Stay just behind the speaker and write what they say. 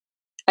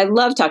I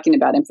love talking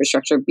about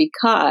infrastructure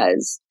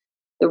because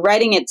the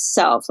writing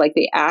itself, like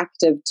the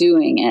act of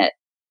doing it,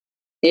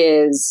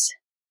 is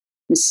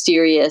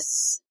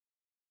mysterious,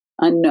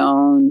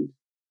 unknown,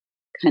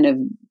 kind of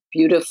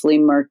beautifully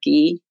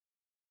murky,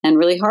 and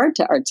really hard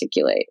to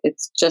articulate.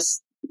 It's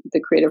just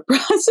the creative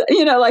process,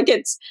 like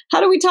it's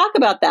how do we talk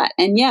about that?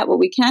 And yet, what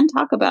we can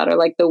talk about are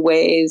like the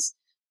ways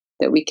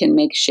that we can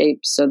make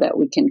shapes so that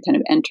we can kind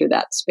of enter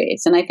that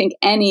space. And I think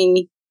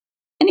any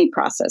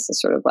process is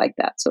sort of like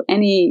that. So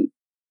any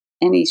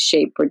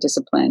shape or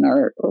discipline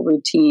or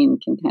routine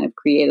can kind of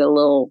create a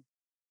little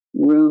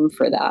room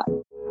for that.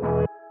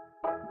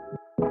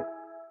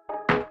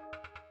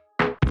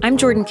 I'm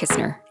Jordan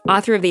Kistner,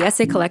 author of the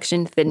essay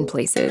collection Thin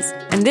Places,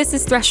 and this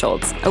is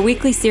Thresholds, a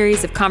weekly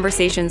series of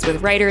conversations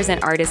with writers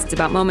and artists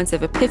about moments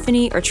of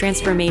epiphany or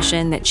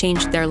transformation that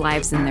changed their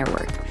lives and their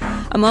work.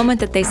 A moment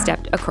that they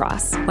stepped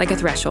across, like a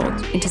threshold,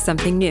 into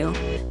something new,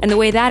 and the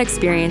way that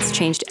experience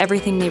changed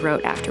everything they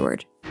wrote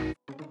afterward.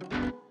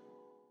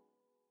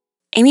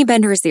 Amy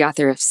Bender is the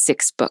author of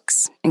 6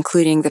 books,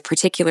 including The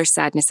Particular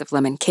Sadness of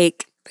Lemon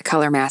Cake, The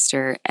Color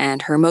Master,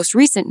 and her most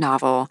recent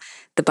novel,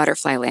 The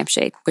Butterfly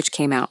Lampshade, which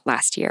came out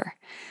last year.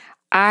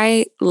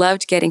 I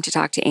loved getting to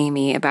talk to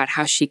Amy about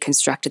how she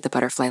constructed The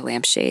Butterfly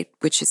Lampshade,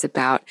 which is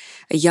about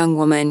a young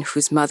woman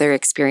whose mother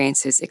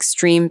experiences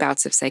extreme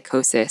bouts of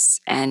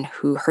psychosis and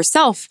who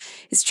herself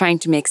is trying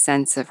to make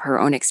sense of her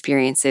own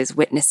experiences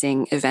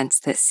witnessing events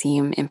that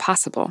seem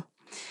impossible.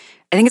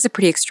 I think it's a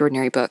pretty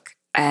extraordinary book.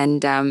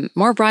 And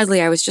more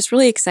broadly, I was just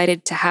really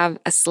excited to have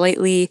a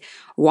slightly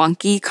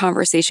wonky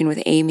conversation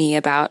with Amy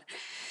about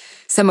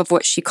some of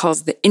what she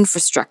calls the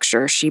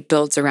infrastructure she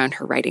builds around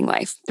her writing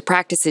life, the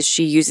practices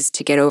she uses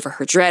to get over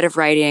her dread of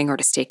writing or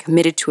to stay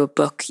committed to a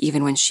book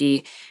even when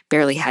she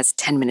barely has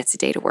 10 minutes a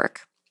day to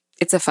work.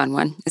 It's a fun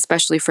one,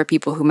 especially for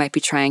people who might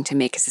be trying to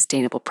make a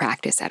sustainable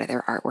practice out of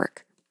their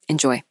artwork.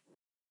 Enjoy.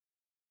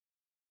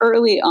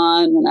 Early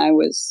on, when I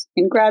was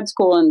in grad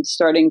school and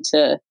starting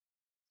to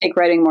take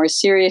writing more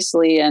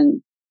seriously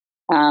and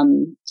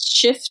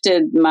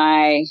shifted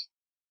my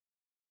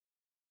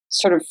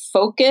sort of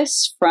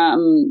focus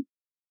from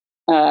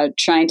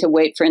trying to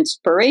wait for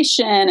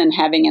inspiration and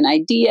having an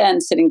idea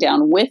and sitting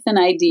down with an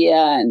idea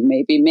and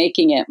maybe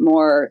making it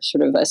more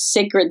sort of a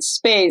sacred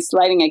space,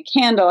 lighting a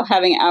candle,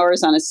 having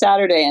hours on a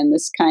Saturday and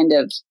this kind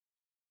of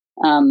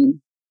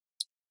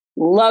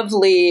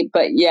lovely,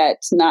 but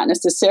yet not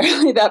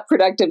necessarily that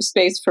productive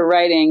space for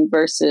writing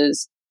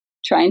versus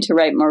trying to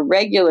write more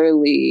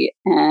regularly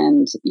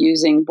and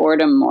using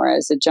boredom more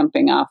as a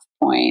jumping off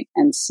point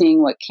and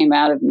seeing what came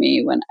out of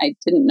me when I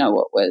didn't know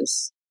what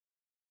was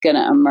going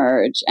to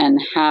emerge and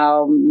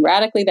how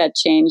radically that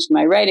changed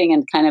my writing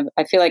and kind of,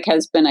 I feel like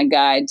has been a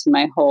guide to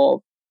my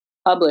whole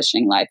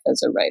publishing life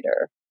as a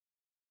writer.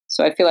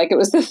 So I feel like it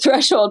was the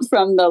threshold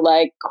from the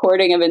like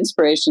courting of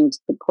inspiration to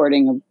the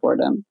courting of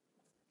boredom.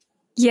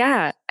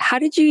 Yeah. How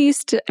did you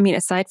used to, I mean,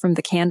 aside from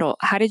the candle,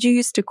 how did you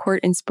used to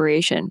court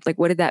inspiration? Like,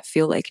 what did that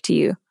feel like to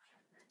you?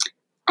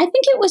 I think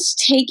it was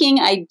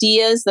taking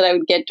ideas that I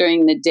would get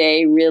during the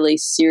day really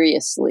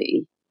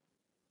seriously.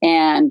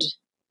 And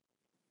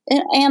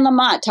Anne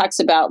Lamott talks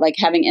about like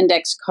having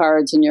index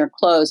cards in your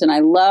clothes. And I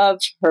love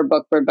her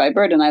book, Bird by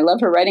Bird, and I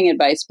love her writing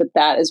advice, but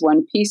that is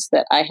one piece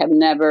that I have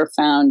never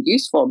found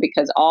useful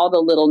because all the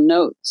little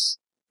notes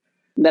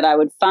that I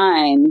would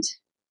find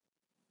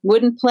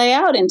wouldn't play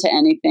out into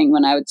anything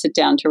when I would sit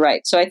down to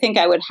write. So I think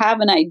I would have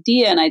an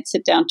idea and I'd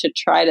sit down to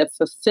try to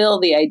fulfill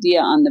the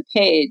idea on the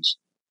page.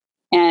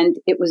 And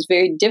it was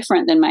very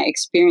different than my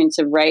experience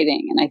of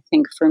writing. And I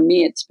think for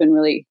me, it's been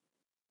really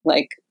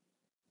like,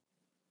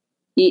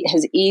 it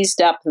has eased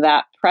up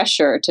that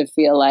pressure to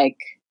feel like,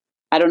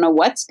 I don't know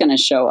what's going to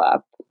show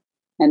up.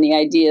 And the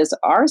ideas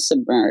are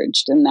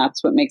submerged. And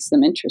that's what makes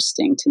them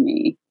interesting to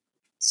me.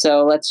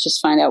 So let's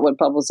just find out what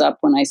bubbles up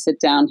when I sit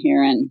down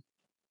here and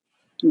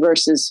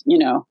versus,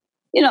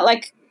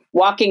 like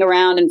walking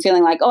around and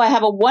feeling like, oh, I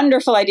have a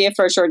wonderful idea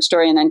for a short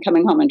story and then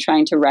coming home and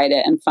trying to write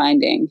it and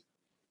finding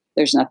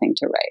there's nothing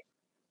to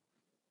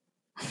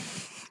write.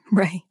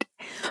 Right.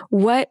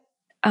 What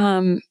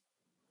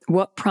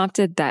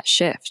prompted that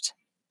shift?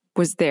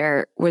 Was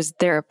there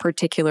a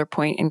particular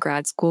point in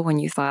grad school when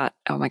you thought,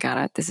 oh my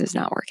God, this is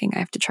not working. I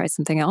have to try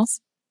something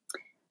else?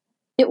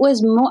 It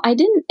was more, I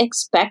didn't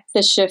expect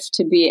the shift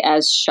to be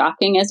as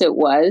shocking as it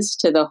was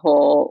to the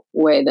whole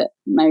way that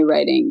my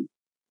writing,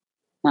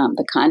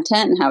 the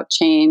content and how it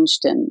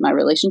changed and my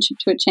relationship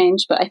to it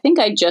changed. But I think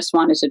I just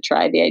wanted to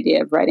try the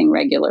idea of writing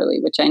regularly,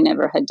 which I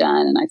never had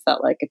done. And I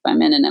felt like if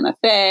I'm in an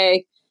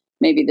MFA,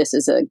 maybe this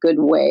is a good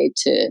way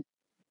to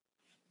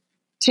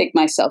take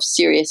myself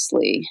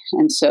seriously.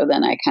 And so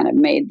then I kind of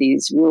made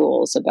these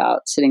rules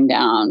about sitting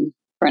down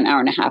for an hour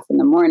and a half in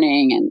the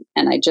morning.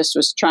 And I just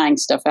was trying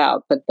stuff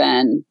out. But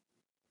then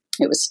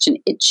it was such an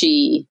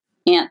itchy,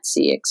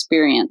 antsy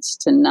experience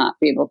to not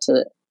be able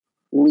to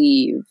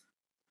leave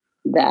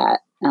that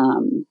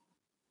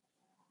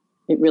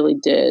it really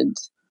did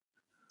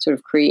sort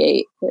of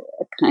create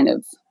a kind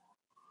of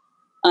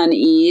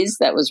unease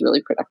that was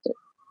really productive.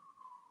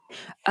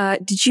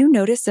 Did you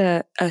notice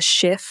a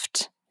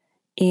shift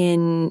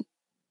in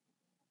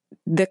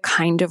the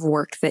kind of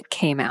work that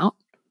came out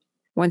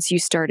once you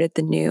started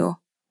the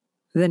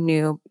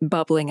new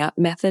bubbling up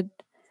method?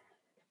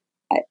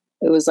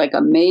 It was like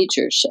a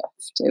major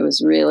shift. It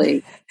was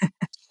really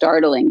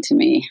startling to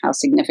me how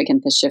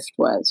significant the shift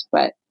was.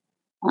 But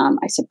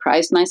I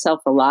surprised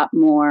myself a lot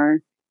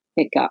more.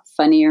 It got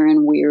funnier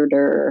and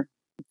weirder.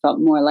 It felt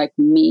more like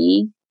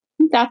me.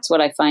 That's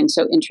what I find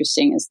so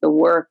interesting is the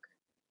work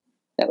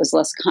that was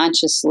less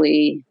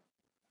consciously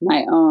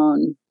my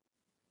own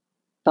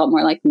felt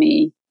more like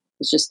me. I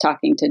was just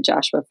talking to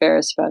Joshua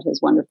Ferris about his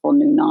wonderful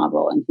new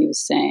novel, and he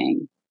was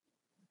saying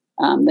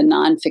the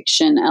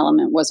nonfiction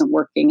element wasn't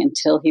working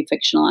until he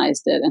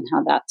fictionalized it, and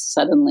how that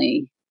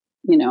suddenly,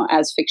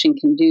 as fiction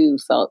can do,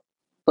 felt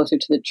closer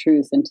to the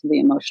truth and to the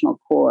emotional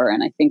core.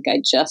 And I think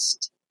I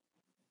just,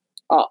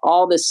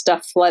 all this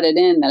stuff flooded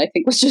in that I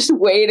think was just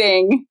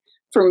waiting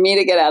for me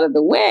to get out of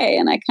the way.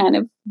 And I kind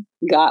of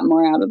got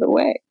more out of the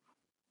way.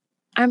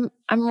 I'm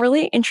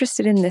really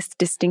interested in this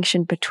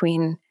distinction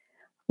between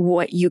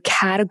what you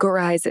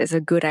categorize as a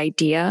good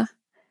idea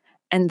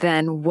and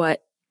then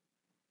what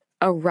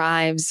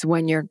arrives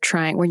when you're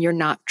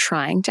not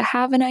trying to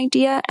have an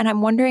idea. And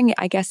I'm wondering,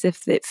 I guess,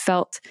 if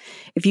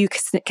you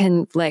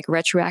can like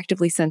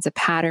retroactively sense a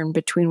pattern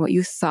between what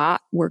you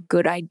thought were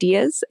good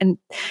ideas and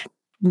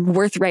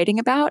worth writing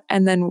about,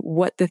 and then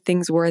what the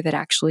things were that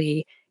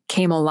actually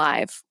came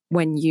alive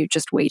when you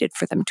just waited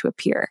for them to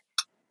appear.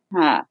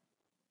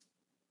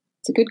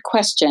 It's a good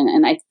question.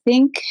 And I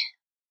think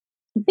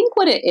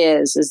what it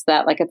is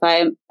that, like, if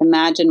I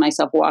imagine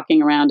myself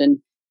walking around and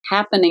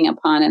happening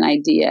upon an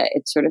idea,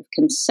 it's sort of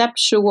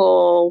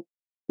conceptual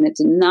and it's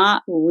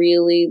not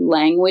really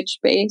language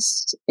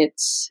based.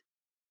 It's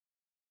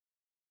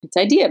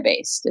idea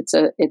based.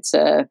 It's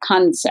a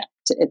concept.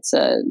 It's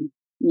a,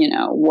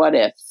 what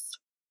if.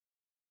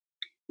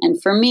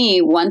 And for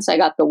me, once I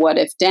got the what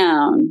if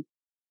down,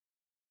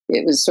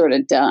 it was sort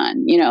of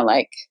done,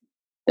 like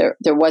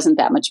there wasn't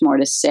that much more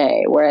to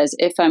say. Whereas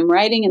if I'm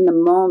writing in the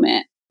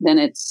moment, then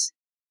it's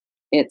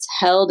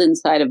held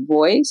inside a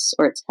voice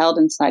or it's held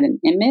inside an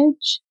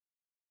image.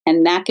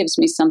 And that gives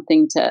me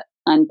something to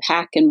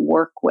unpack and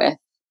work with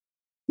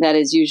that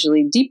is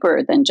usually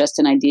deeper than just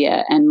an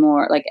idea and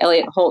more like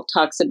Elliot Holt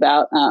talks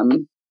about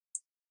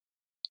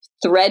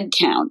thread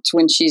count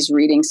when she's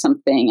reading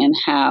something and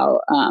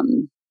how,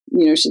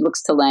 she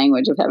looks to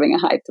language of having a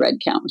high thread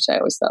count, which I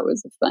always thought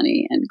was a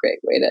funny and great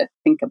way to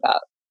think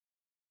about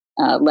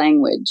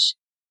language.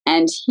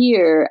 And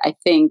here, I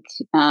think,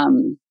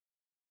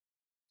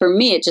 for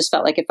me, it just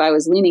felt like if I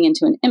was leaning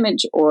into an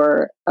image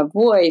or a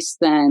voice,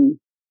 then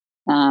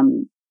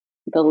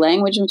the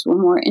language was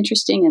more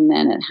interesting, and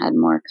then it had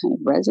more kind of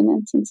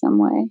resonance in some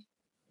way.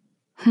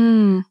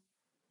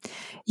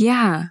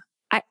 Yeah.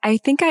 I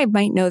think I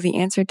might know the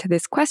answer to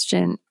this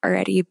question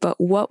already, but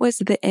what was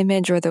the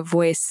image or the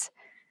voice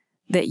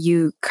that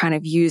you kind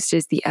of used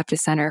as the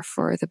epicenter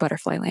for the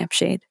butterfly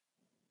lampshade?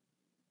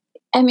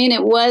 I mean,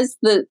 it was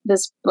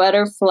this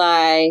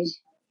butterfly.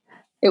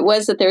 It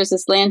was that there was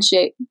this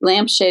lampshade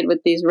with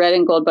these red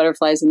and gold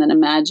butterflies, and then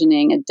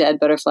imagining a dead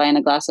butterfly in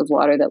a glass of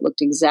water that looked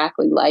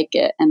exactly like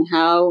it, and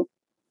how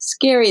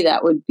scary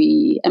that would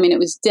be. I mean, it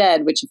was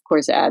dead, which of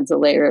course adds a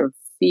layer of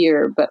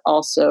fear, but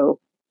also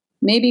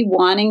maybe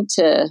wanting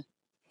to,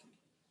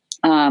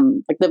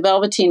 like the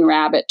Velveteen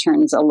Rabbit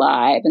turns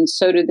alive, and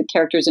so do the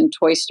characters in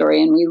Toy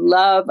Story. And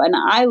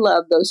I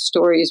love those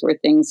stories where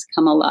things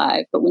come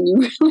alive. But when you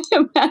really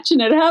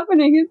imagine it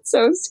happening, it's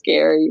so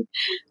scary.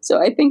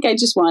 So I think I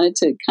just wanted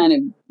to kind of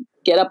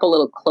get up a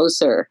little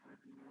closer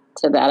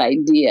to that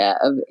idea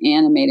of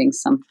animating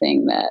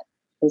something that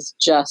is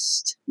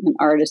just an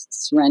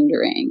artist's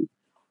rendering.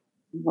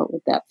 What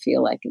would that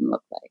feel like and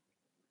look like?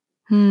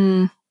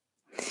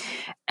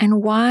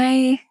 And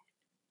why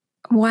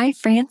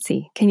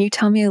Francie? Can you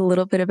tell me a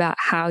little bit about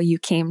how you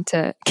came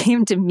to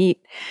meet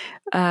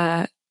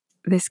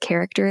this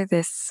character?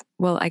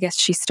 I guess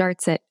she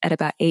starts at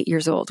about 8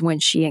 years old when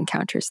she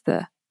encounters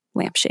the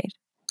lampshade.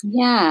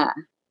 Yeah.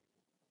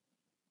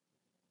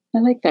 I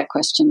like that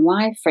question.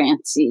 Why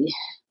Francie?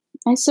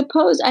 I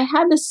suppose I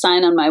had this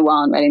sign on my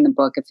wall in writing the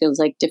book. It feels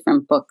like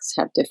different books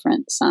have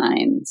different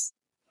signs.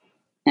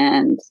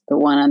 And the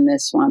one on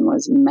this one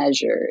was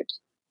measured.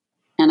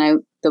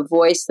 And the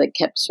voice that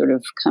kept sort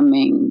of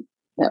coming,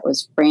 that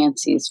was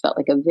Francie's, felt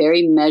like a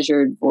very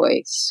measured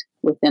voice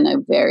within a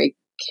very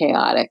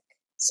chaotic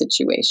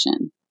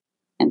situation.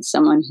 And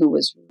someone who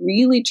was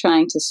really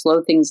trying to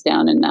slow things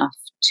down enough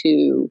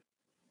to,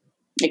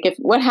 like,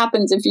 what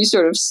happens if you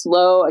sort of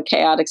slow a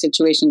chaotic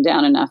situation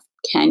down enough?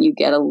 Can you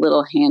get a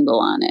little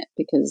handle on it?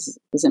 Because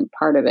isn't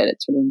part of it,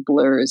 it sort of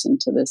blurs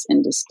into this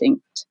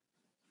indistinct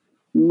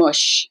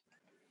mush.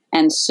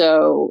 And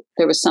so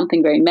there was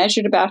something very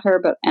measured about her,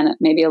 and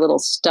maybe a little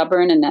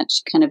stubborn, and that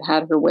she kind of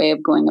had her way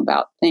of going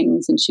about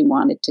things, and she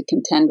wanted to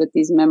contend with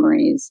these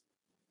memories.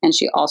 And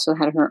she also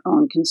had her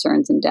own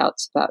concerns and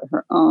doubts about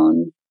her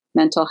own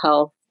mental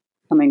health,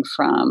 coming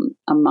from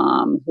a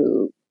mom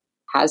who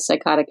has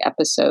psychotic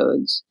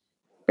episodes.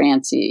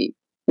 Francie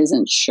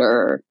isn't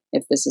sure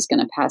if this is going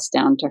to pass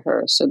down to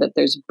her, so that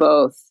there's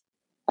both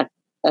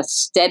a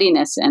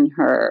steadiness in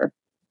her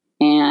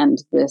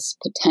and this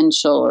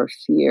potential or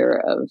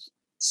fear of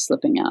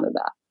slipping out of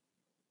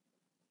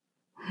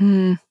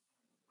that.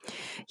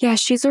 Yeah,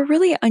 she's a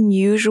really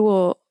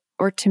unusual,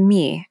 or to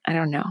me, I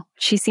don't know,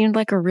 she seemed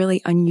like a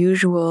really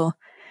unusual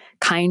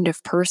kind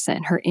of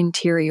person. Her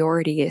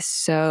interiority is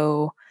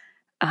so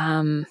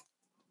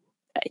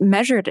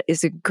measured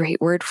is a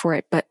great word for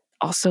it, but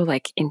also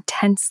like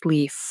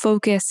intensely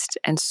focused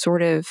and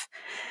sort of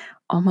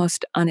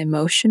almost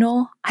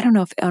unemotional. I don't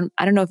know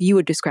if you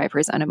would describe her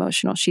as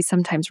unemotional. She's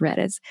sometimes read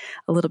as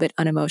a little bit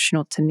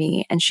unemotional to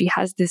me, and she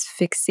has this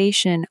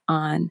fixation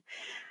on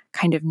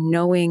kind of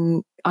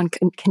knowing on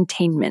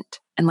containment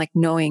and like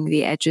knowing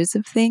the edges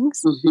of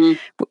things,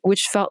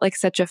 which felt like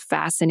such a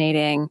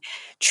fascinating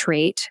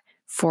trait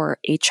for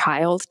a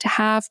child to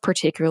have,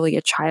 particularly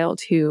a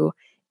child who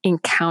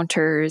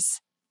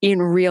encounters in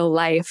real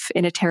life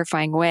in a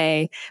terrifying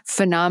way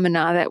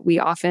phenomena that we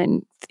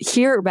often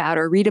hear about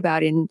or read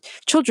about in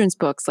children's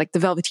books, like The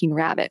Velveteen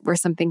Rabbit, where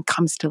something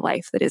comes to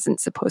life that isn't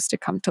supposed to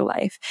come to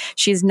life.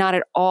 She's not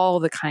at all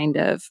the kind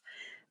of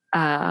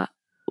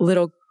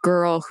little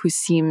girl who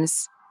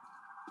seems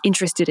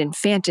interested in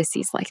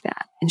fantasies like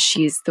that, and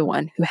she's the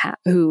one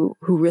who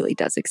really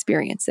does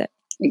experience it.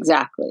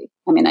 Exactly.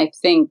 I mean, I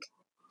think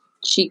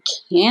she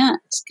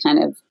can't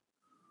kind of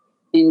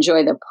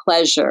enjoy the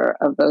pleasure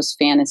of those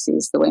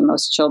fantasies the way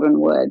most children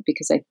would,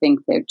 because I think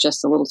they're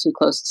just a little too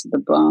close to the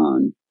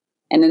bone.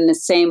 And in the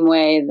same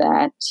way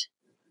that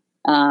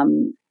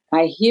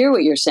I hear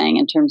what you're saying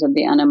in terms of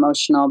the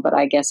unemotional, but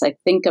I guess I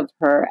think of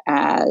her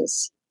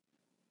as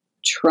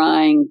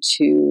trying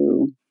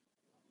to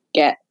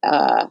get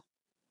a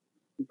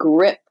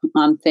grip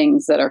on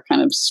things that are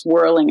kind of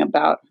swirling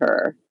about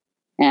her.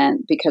 And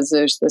because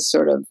there's this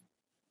sort of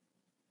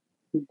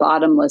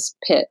bottomless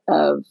pit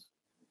of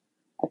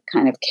a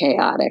kind of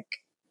chaotic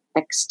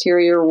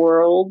exterior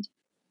world,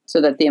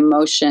 so that the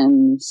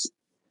emotions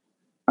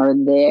are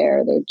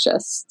there. They're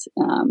just,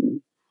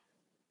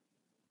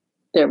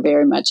 they're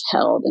very much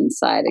held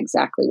inside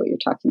exactly what you're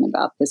talking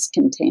about, this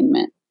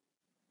containment,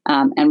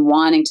 and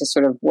wanting to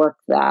sort of work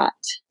that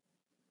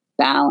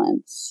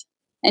balance.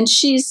 And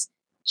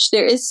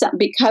there is some,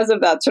 because of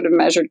that sort of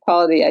measured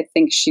quality, I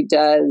think she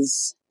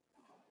does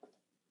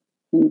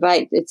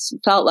it's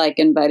felt like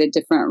invited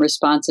different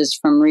responses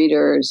from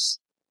readers.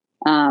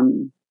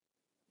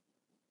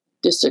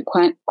 Just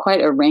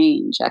quite a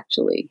range,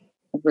 actually,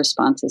 of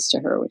responses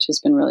to her, which has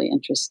been really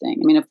interesting.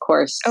 I mean, of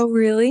course. Oh,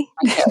 really?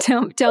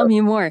 Tell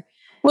me more.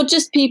 Well,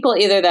 just people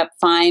either that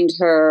find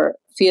her,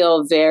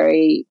 feel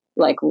very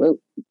like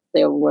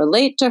they'll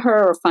relate to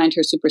her, or find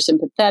her super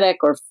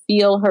sympathetic, or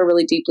feel her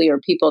really deeply, or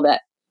people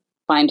that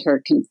find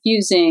her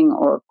confusing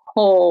or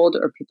cold,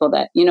 or people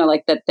that,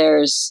 like that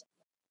there's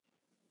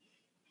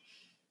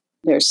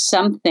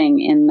something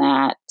in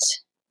that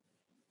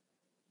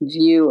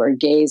view or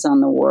gaze on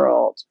the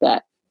world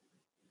that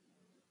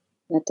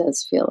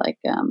does feel like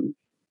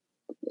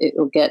it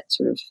will get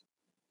sort of,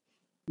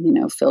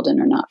 filled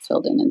in or not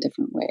filled in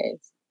different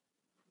ways.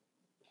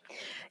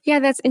 Yeah,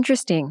 that's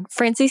interesting.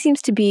 Francie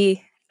seems to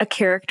be a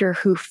character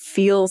who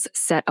feels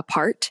set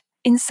apart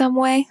in some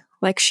way.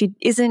 Like she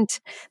isn't,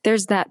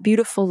 there's that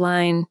beautiful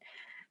line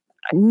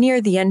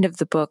near the end of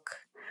the book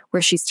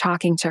where she's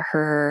talking to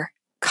her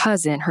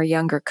cousin, her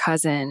younger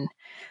cousin,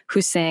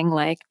 who's saying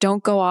like,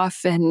 don't go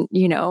off and,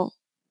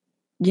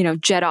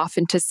 jet off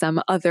into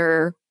some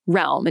other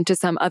realm, into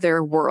some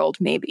other world,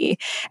 maybe.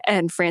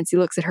 And Francie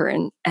looks at her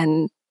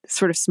and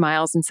sort of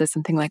smiles and says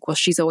something like, well,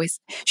 she's always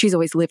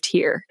lived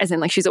here, as in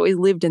like she's always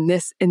lived in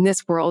this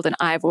world, and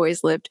I've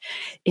always lived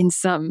in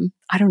some,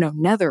 I don't know,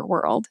 nether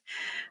world.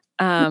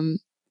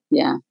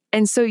 Yeah.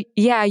 And so,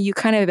 yeah, you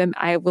kind of,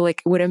 I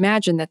would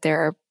imagine that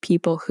there are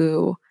people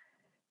who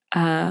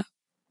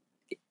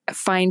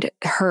find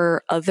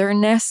her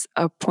otherness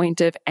a point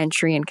of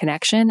entry and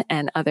connection,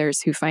 and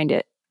others who find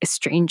it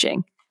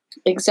estranging.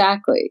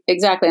 Exactly.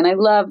 And I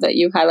love that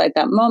you highlight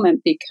that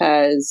moment,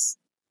 because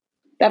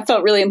that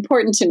felt really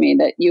important to me,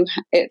 that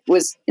it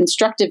was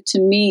instructive to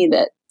me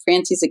that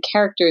Francie's a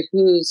character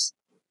who's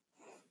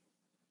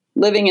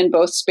living in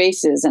both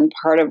spaces. And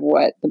part of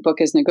what the book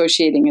is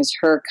negotiating is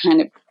her kind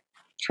of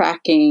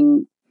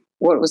tracking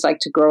what it was like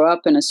to grow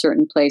up in a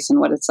certain place and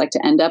what it's like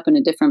to end up in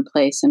a different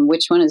place, and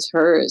which one is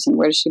hers and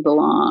where does she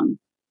belong.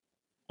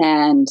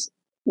 And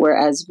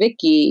whereas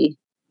Vicky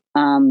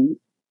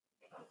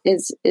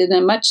is in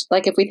a much,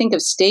 like if we think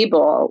of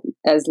stable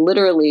as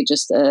literally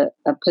just a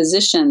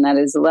position that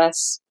is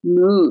less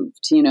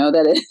moved,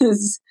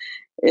 that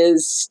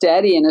is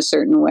steady in a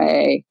certain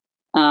way,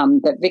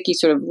 that Vicky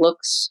sort of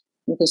looks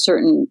with a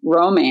certain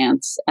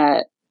romance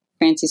at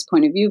Francie's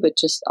point of view, but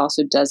just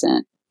also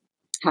doesn't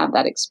have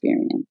that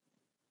experience.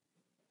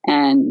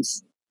 And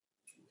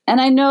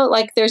I know,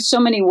 like, there's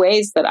so many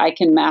ways that I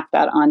can map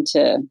that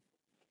onto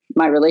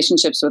my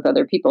relationships with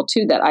other people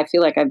too, that I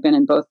feel like I've been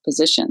in both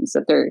positions,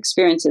 that there are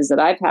experiences that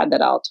I've had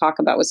that I'll talk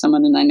about with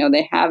someone and I know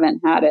they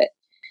haven't had it.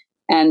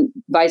 and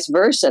vice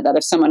versa, that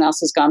if someone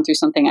else has gone through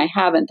something I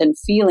haven't, then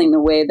feeling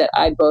the way that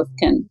I both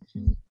can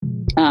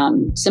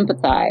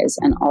sympathize,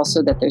 and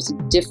also that there's a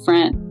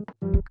different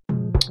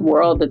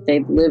world that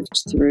they've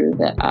lived through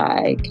that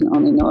I can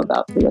only know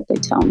about through what they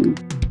tell me.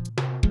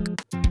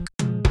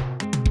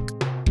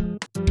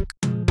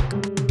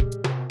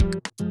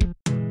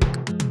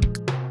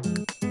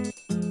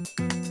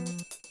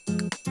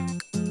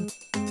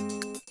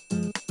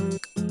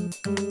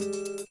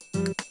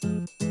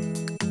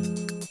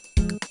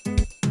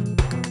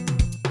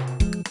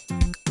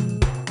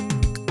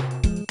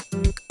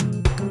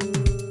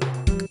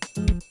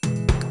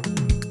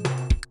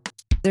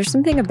 There's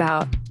something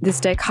about this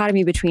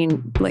dichotomy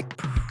between like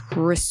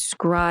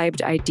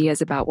prescribed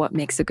ideas about what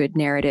makes a good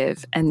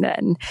narrative and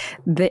then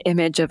the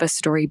image of a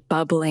story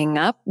bubbling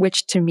up,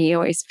 which to me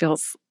always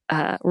feels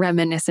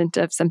reminiscent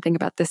of something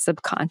about the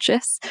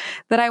subconscious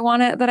that I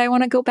want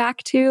to go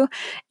back to,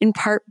 in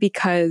part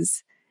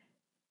because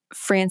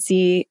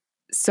Francie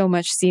so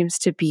much seems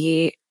to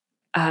be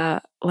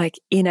like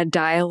in a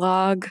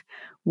dialogue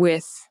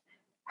with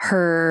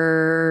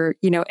her,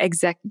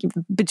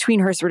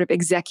 between her sort of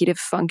executive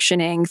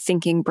functioning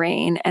thinking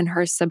brain and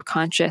her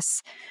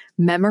subconscious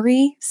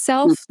memory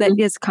self that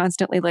is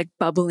constantly like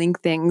bubbling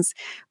things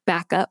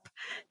back up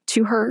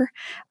to her.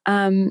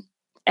 And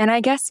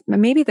I guess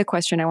maybe the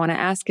question I want to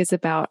ask is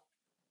about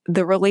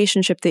the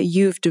relationship that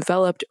you've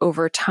developed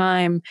over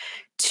time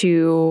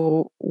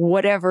to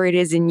whatever it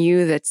is in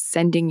you that's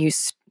sending you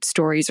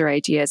stories or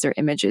ideas or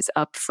images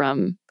up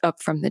from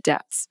the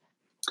depths.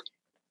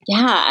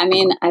 Yeah, I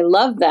mean, I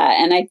love that.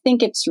 And I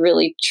think it's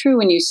really true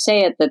when you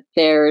say it, that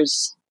there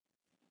is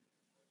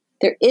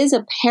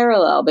a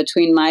parallel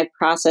between my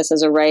process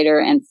as a writer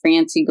and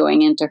Francie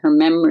going into her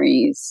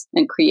memories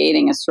and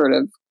creating a sort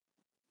of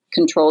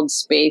controlled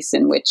space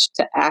in which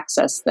to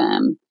access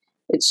them.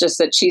 It's just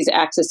that she's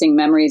accessing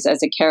memories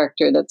as a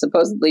character that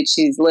supposedly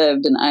she's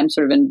lived, and I'm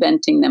sort of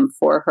inventing them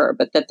for her.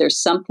 But that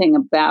there's something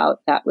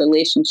about that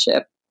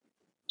relationship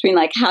between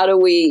like, how do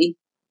we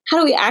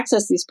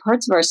access these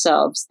parts of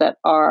ourselves that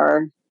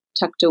are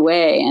tucked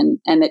away, and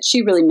that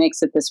she really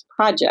makes it this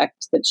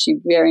project that she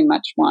very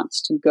much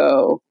wants to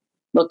go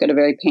look at a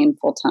very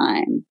painful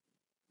time.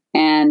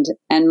 And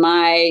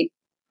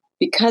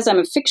because I'm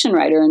a fiction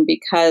writer and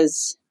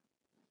because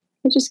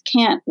I just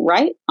can't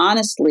write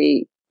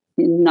honestly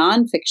in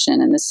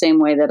nonfiction in the same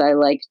way that I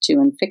like to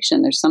in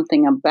fiction, there's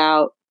something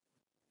about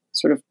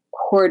sort of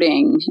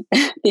courting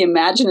the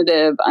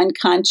imaginative,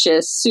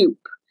 unconscious soup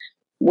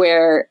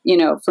where,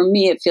 for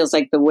me, it feels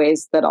like the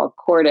ways that I'll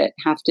court it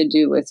have to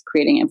do with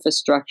creating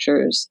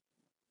infrastructures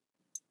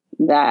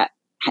that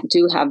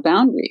do have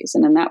boundaries.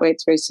 And in that way,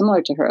 it's very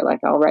similar to her.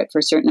 Like, I'll write for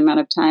a certain amount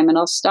of time and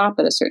I'll stop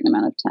at a certain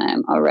amount of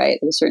time. I'll write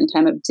at a certain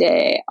time of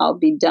day. I'll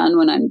be done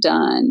when I'm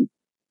done.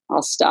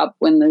 I'll stop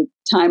when the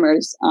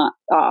timer's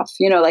off.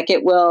 It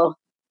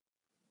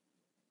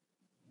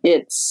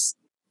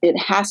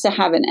has to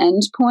have an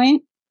end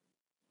point.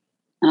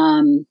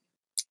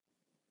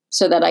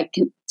 So that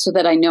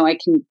I know I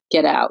can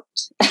get out.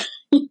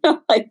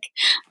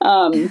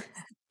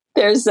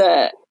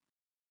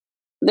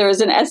 There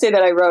was an essay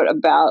that I wrote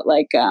about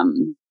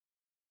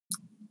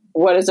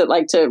what is it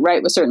like to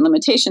write with certain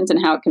limitations and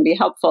how it can be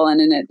helpful.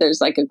 And in it, there's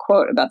like a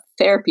quote about the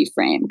therapy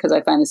frame, because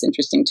I find this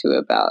interesting too,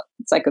 about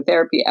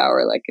psychotherapy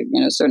hour, a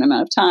certain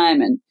amount of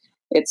time, and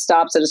it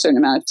stops at a certain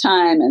amount of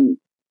time.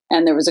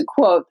 And there was a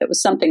quote that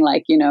was something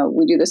like,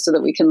 we do this so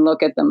that we can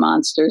look at the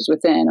monsters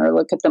within, or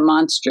look at the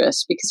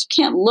monstrous, because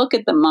you can't look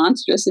at the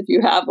monstrous if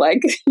you have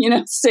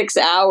 6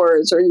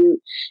 hours, or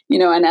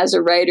and as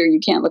a writer, you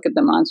can't look at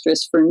the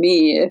monstrous for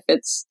me if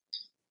it's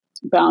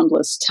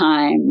boundless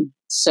time.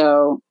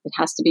 So it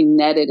has to be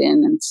netted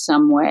in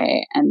some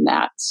way. And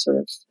that's sort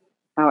of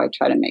how I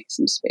try to make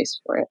some space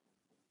for it.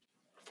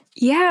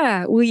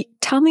 Yeah. Well,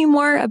 tell me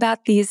more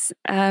about these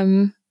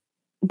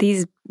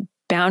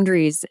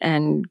boundaries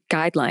and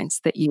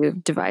guidelines that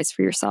you devised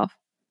for yourself.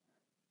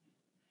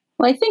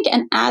 Well, I think,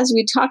 and as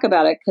we talk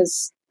about it,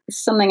 because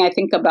it's something I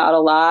think about a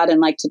lot and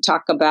like to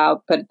talk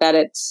about, but that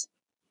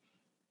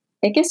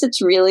I guess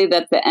it's really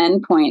that the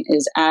end point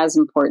is as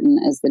important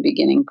as the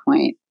beginning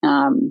point,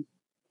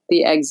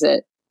 the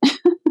exit,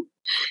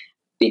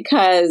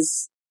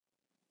 because,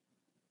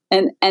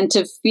 and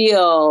to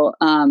feel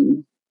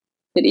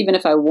that even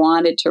if I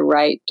wanted to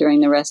write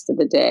during the rest of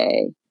the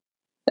day,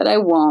 that I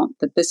won't,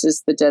 that this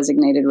is the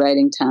designated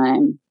writing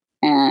time,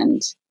 and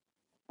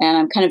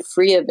I'm kind of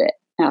free of it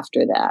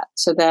after that.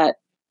 So that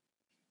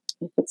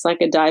if it's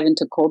like a dive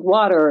into cold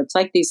water, it's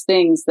like these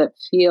things that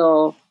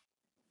feel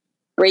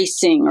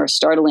bracing or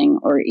startling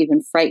or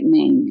even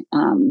frightening.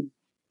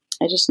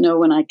 I just know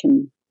when I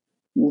can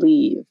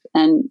leave.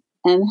 And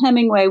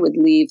Hemingway would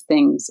leave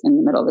things in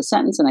the middle of a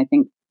sentence, and I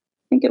think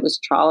it was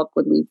Trollope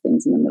would leave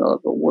things in the middle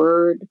of a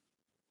word,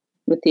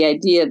 with the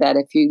idea that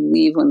if you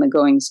leave when the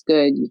going's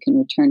good, you can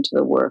return to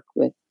the work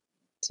with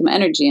some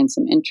energy and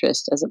some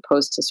interest, as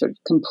opposed to sort of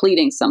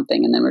completing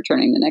something and then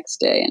returning the next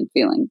day and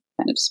feeling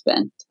kind of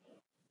spent.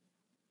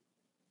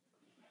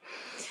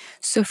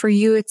 So for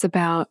you, it's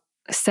about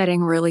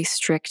setting really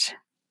strict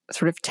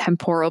sort of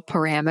temporal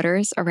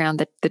parameters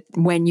around the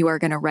when you are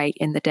going to write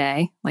in the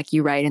day. Like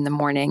you write in the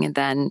morning, and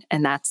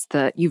that's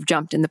you've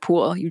jumped in the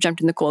pool, you've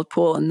jumped in the cold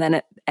pool, and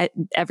then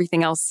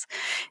everything else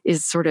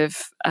is sort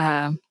of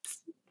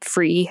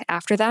free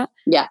after that.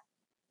 Yeah.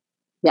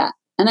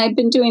 And I've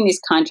been doing these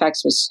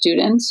contracts with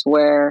students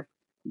where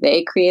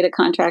they create a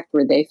contract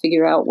where they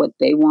figure out what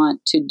they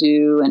want to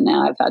do. And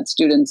now I've had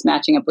students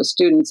matching up with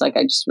students. Like,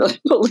 I just really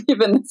believe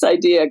in this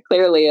idea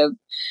clearly of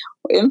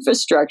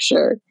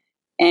infrastructure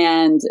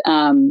and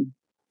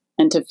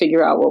to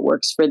figure out what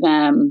works for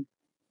them.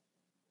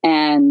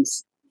 And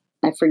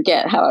I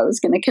forget how I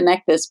was going to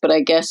connect this, but I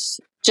guess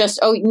it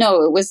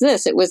was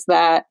this. It was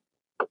that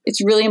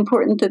it's really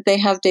important that they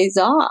have days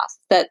off,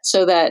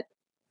 so that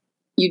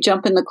you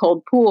jump in the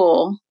cold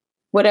pool,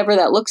 whatever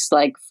that looks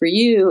like for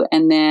you.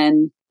 And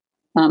then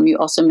you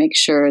also make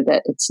sure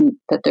that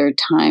that there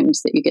are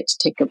times that you get to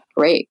take a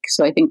break.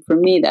 So I think for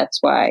me, that's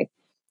why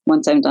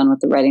once I'm done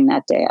with the writing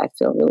that day, I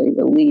feel really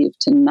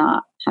relieved to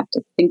not have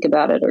to think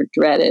about it or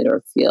dread it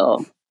or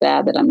feel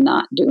bad that I'm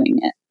not doing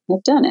it.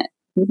 I've done it,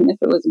 even if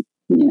it was,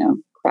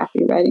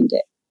 crappy writing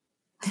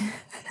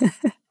day.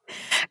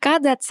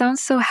 God, that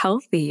sounds so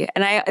healthy.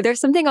 And there's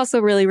something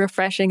also really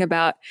refreshing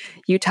about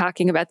you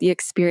talking about the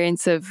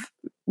experience of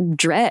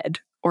dread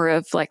or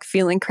of like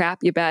feeling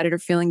crappy about it or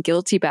feeling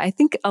guilty. But I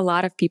think a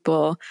lot of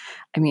people,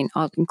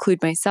 I'll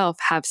include myself,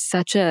 have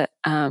such a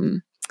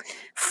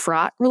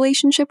fraught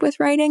relationship with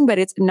writing, but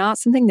it's not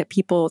something that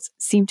people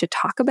seem to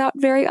talk about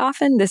very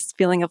often. This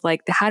feeling of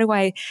like, how do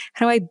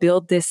I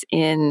build this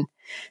in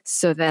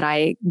so that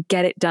I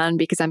get it done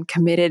because I'm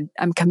committed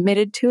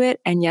to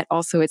it. And yet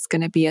also it's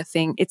going to be a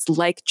thing. It's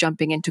like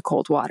jumping into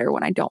cold water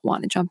when I don't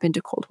want to jump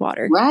into cold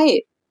water.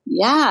 Right.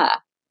 Yeah.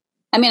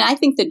 I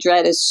think the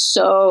dread is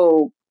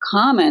so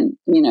common,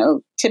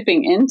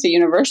 tipping into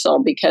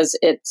universal because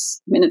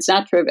it's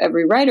not true of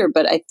every writer,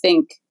 but I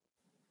think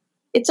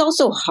it's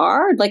also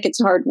hard. Like, it's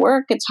hard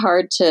work. It's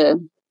hard to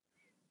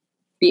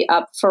be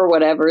up for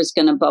whatever is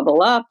going to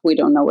bubble up. We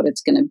don't know what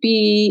it's going to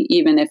be,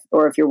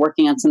 if you're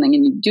working on something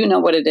and you do know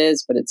what it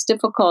is, but it's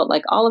difficult.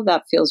 Like, all of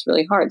that feels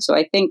really hard. So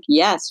I think,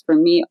 yes, for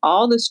me,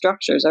 all the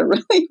structures are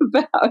really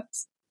about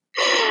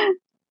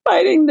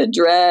fighting the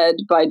dread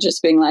by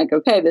just being like,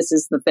 okay, this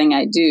is the thing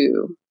I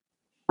do.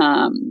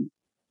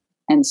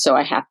 And so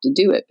I have to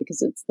do it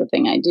because it's the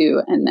thing I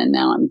do. And then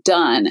now I'm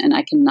done and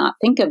I cannot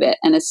think of it.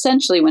 And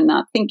essentially, when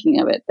not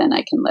thinking of it, then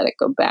I can let it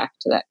go back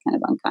to that kind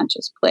of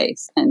unconscious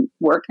place and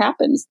work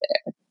happens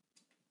there.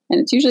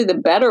 And it's usually the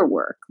better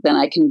work than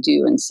I can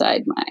do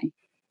inside my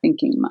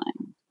thinking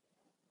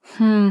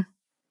mind.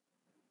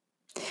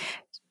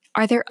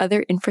 Are there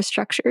other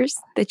infrastructures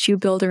that you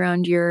build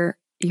around your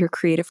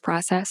creative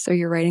process or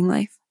your writing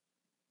life?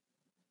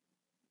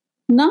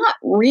 Not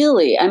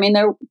really.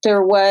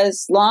 There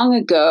was long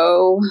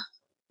ago,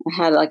 I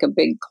had like a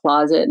big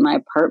closet in my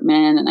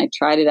apartment and I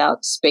tried it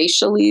out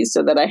spatially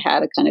so that I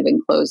had a kind of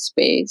enclosed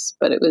space,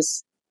 but it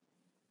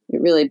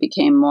really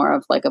became more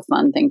of like a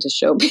fun thing to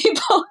show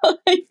people.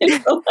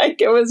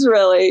 Like, it was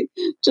really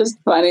just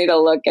funny to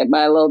look at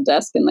my little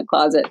desk in the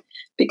closet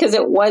because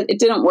it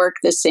didn't work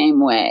the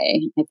same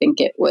way. I think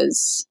it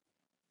was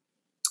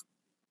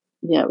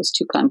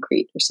too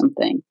concrete or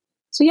something.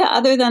 So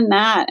other than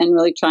that, and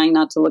really trying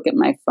not to look at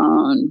my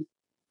phone,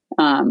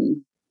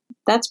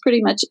 that's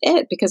pretty much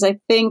it. Because I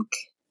think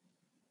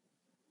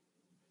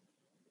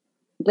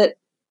that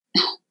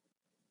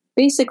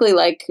basically,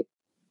 like,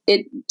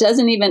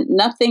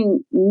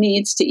 nothing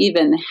needs to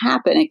even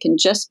happen. It can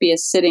just be a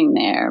sitting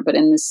there. But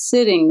in the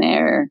sitting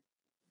there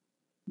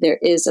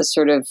is a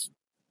sort of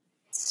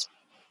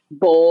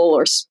bowl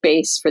or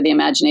space for the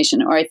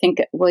imagination. Or I think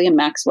William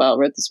Maxwell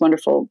wrote this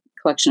wonderful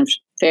collection of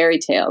fairy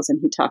tales, and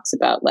he talks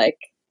about, like,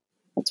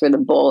 that's where the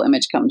bowl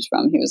image comes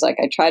from. He was like,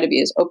 I try to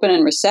be as open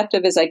and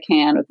receptive as I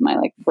can with my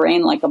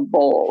brain like a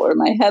bowl or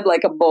my head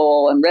like a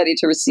bowl and ready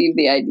to receive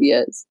the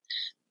ideas.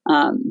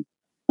 And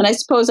I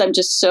suppose I'm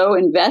just so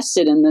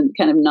invested in the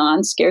kind of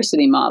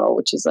non-scarcity model,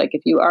 which is like,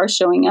 if you are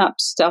showing up,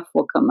 stuff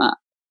will come up.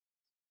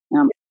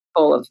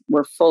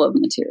 We're full of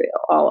material,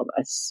 all of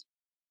us.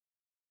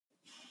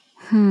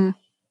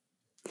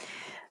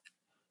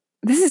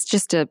 This is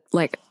just a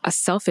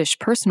selfish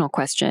personal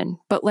question,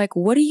 but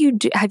what do you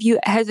do?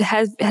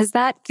 Has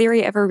that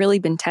theory ever really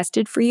been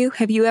tested for you?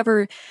 Have you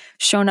ever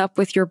shown up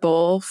with your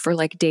bowl for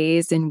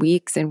days and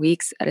weeks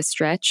at a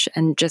stretch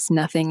and just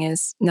nothing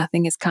is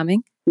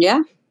coming?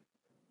 Yeah.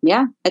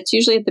 It's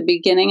usually at the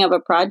beginning of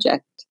a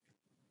project.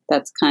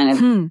 That's kind of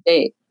the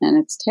state,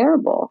 and it's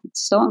terrible.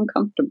 It's so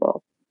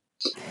uncomfortable,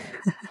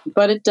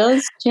 but it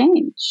does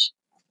change.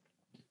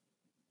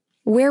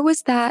 Where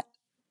was the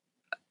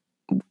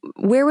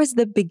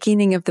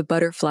beginning of the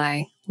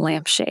butterfly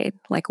lampshade?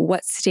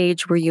 What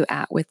stage were you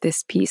at with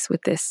this piece,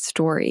 with this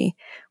story,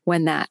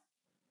 when that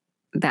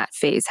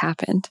phase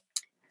happened?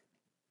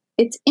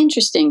 It's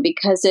interesting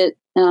because it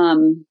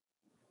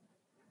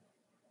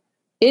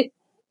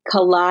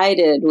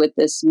collided with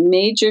this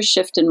major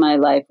shift in my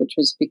life, which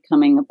was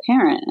becoming a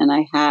parent. And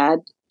I had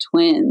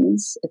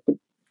twins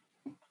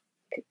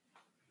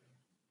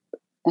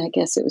I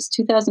guess it was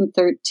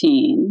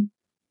 2013.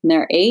 And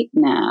they're 8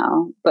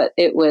 now, but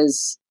it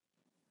was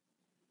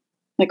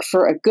like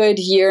for a good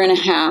year and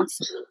a half,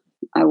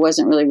 I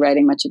wasn't really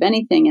writing much of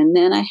anything. And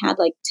then I had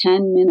like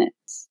 10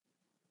 minutes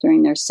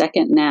during their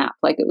second nap.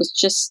 Like it was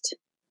just,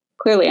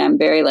 clearly I'm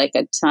very like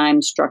a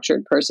time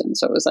structured person.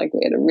 So it was like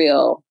we had a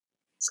real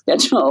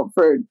schedule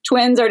for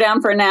twins are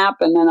down for a nap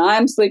and then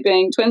I'm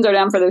sleeping. Twins are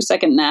down for their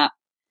second nap.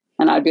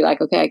 And I'd be like,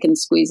 okay, I can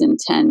squeeze in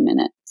 10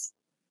 minutes.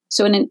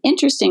 So in an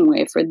interesting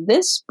way for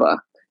this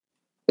book,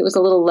 it was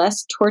a little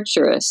less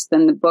torturous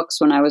than the books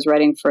when I was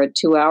writing for a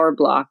 2-hour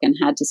block and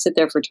had to sit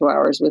there for 2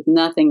 hours with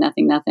nothing.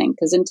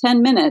 Because in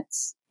 10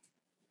 minutes,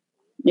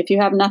 if you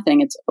have nothing,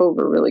 it's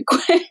over really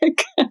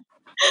quick.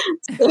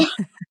 So,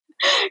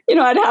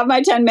 I'd have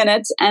my 10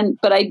 minutes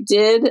but I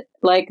did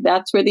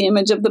that's where the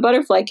image of the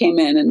butterfly came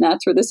in. And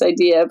that's where this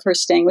idea of her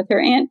staying with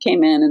her aunt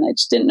came in. And I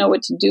just didn't know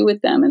what to do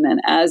with them. And then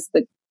as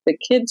the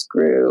kids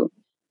grew,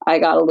 I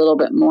got a little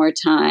bit more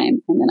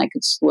time and then I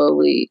could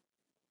slowly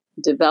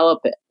develop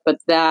it.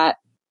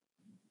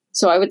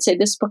 So I would say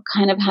this book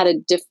kind of had a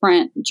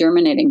different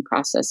germinating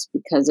process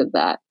because of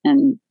that.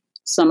 And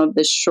some of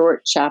the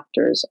short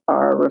chapters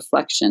are a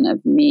reflection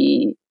of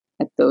me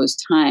at those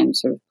times,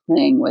 sort of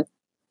playing with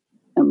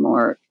a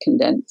more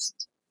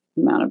condensed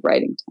amount of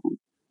writing time.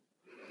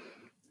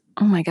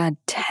 Oh my God,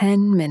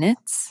 10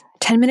 minutes?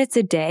 10 minutes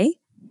a day?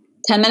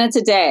 10 minutes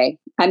a day.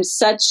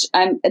 It's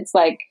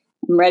like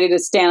I'm ready to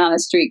stand on a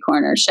street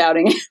corner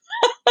shouting.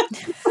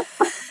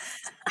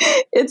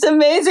 It's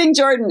amazing,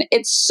 Jordan.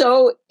 It's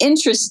so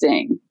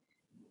interesting.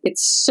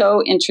 It's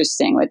so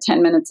interesting what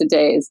 10 minutes a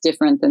day is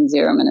different than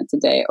 0 minutes a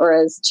day. Or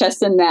as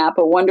Cheston Knapp,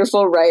 a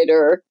wonderful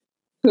writer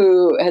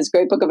who has a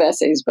great book of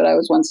essays, but I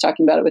was once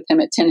talking about it with him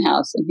at Tin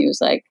House, and he was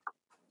like,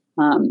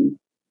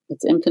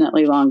 it's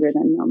infinitely longer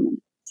than no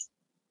minutes.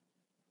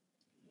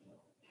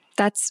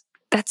 That's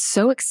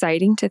so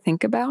exciting to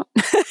think about.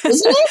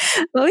 Isn't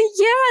it? Well,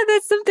 yeah,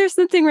 there's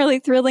something really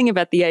thrilling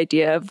about the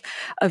idea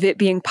of it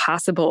being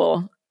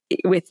possible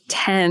with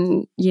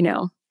 10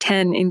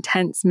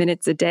 intense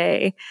minutes a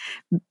day.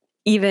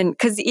 Even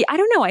because I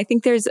don't know, I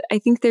think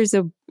there's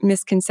a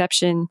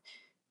misconception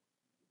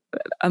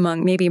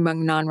among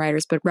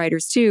non-writers, but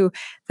writers too,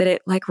 that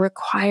it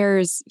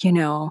requires,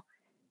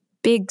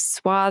 big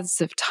swaths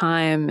of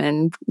time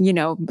and,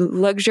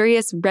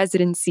 luxurious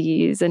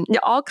residencies and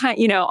all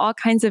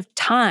kinds of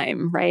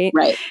time, right?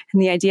 Right.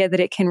 And the idea that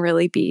it can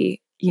really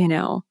be,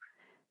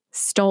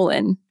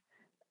 stolen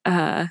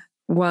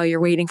while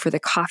you're waiting for the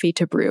coffee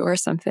to brew or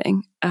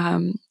something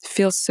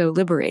feels so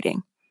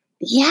liberating.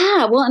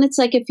 Yeah. Well, and it's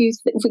like if we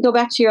go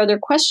back to your other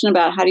question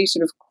about how do you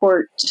sort of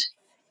court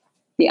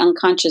the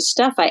unconscious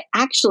stuff, I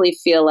actually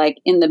feel like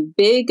in the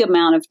big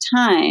amount of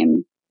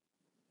time,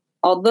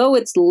 although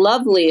it's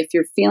lovely if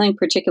you're feeling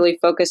particularly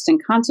focused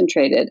and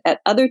concentrated, at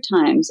other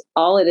times,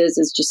 all it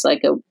is just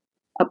like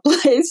a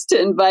place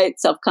to invite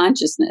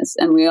self-consciousness.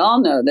 And we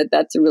all know that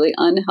that's a really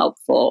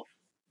unhelpful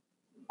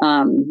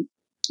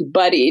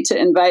buddy to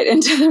invite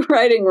into the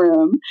writing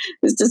room,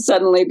 is to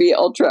suddenly be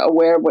ultra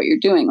aware of what you're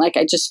doing. Like,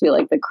 I just feel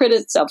like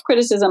the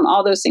self-criticism,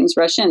 all those things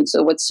rush in.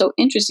 So what's so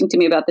interesting to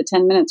me about the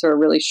 10 minutes or a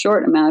really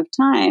short amount of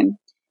time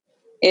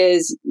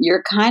is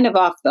you're kind of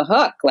off the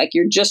hook. Like,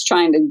 you're just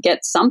trying to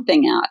get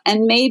something out.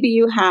 And maybe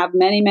you have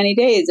many, many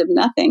days of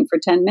nothing for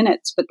 10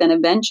 minutes, but then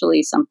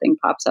eventually something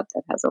pops up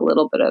that has a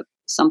little bit of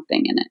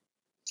something in it.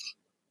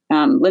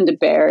 Linda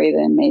Barry,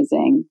 the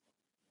amazing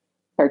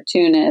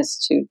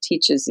cartoonist who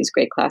teaches these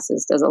great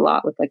classes, does a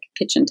lot with like a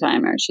kitchen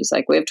timer. She's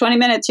like, we have 20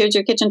 minutes, here's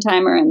your kitchen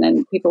timer. And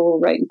then people will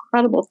write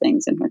incredible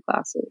things in her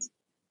classes.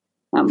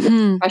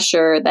 With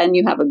pressure, then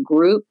you have a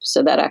group.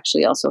 So that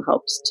actually also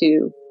helps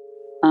too.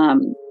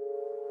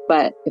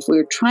 But if we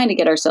were trying to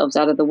get ourselves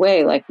out of the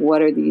way, like,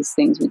 what are these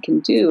things we can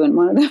do? And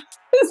one of them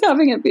is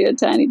having it be a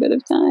tiny bit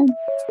of time.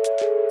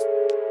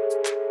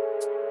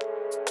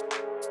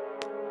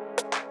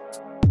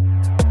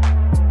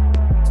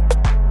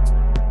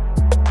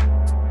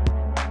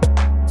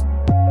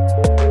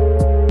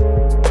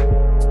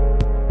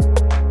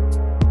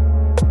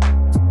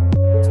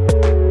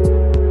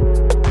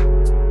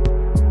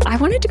 I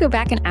wanted to go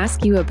back and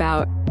ask you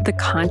about the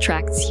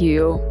contracts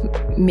you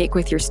make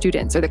with your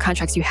students, or the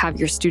contracts you have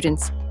your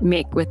students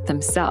make with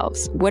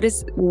themselves. What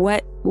is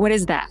that? What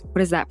is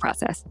that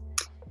process?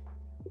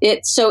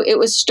 It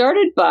was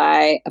started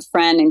by a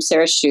friend named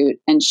Sarah Shute,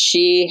 and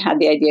she had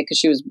the idea because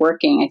she was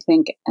working, I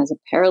think, as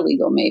a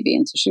paralegal maybe.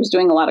 And so she was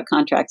doing a lot of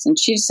contracts, and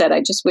she said,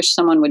 I just wish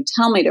someone would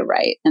tell me to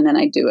write and then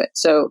I do it.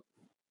 So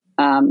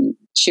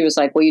she was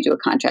like, will you do a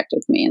contract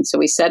with me? And so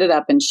we set it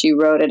up, and she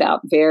wrote it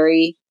out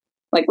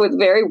with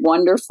very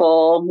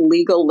wonderful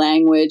legal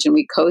language, and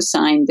we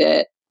co-signed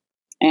it.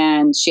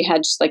 And she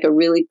had just like a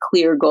really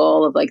clear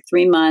goal of like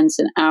 3 months,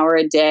 an hour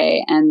a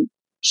day. And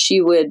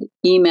she would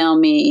email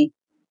me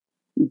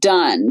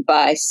done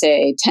by,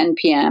 say, 10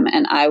 p.m.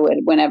 And I would,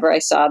 whenever I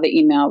saw the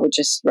email, would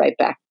just write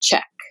back,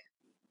 check.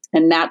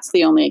 And that's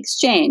the only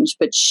exchange.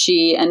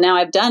 And now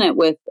I've done it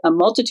with a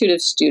multitude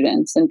of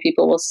students, and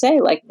people will say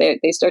like they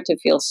start to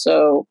feel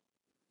so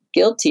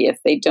guilty if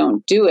they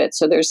don't do it.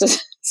 So there's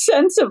this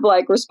sense of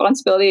like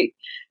responsibility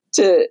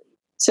to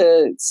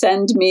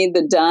send me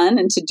the done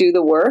and to do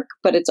the work,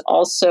 but it's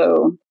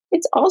also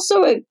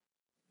a,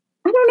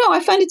 I don't know, I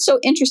find it so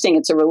interesting.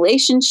 It's a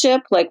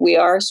relationship. Like we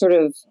are sort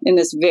of in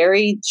this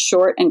very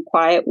short and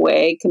quiet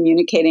way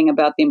communicating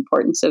about the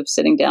importance of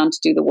sitting down to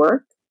do the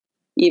work.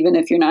 Even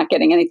if you're not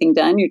getting anything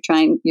done,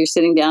 you're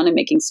sitting down and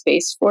making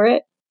space for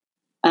it.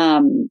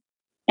 And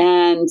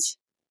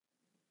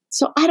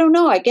so I don't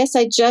know, I guess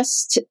I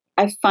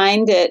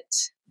find it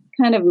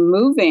kind of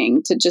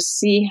moving to just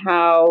see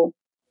how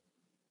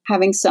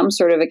having some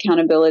sort of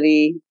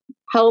accountability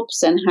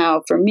helps, and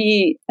how for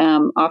me,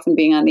 often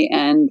being on the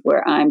end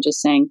where I'm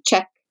just saying,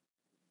 check,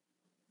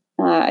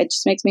 it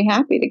just makes me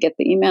happy to get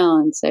the email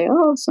and say,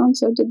 oh,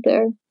 so-and-so did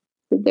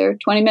their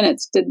 20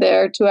 minutes, did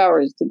their 2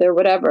 hours, did their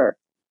whatever.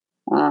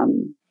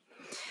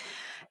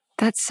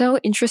 That's so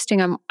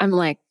interesting. I'm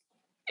like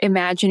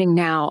imagining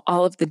now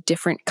all of the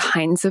different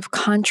kinds of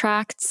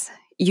contracts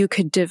you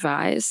could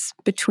devise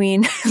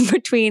between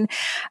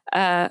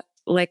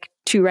like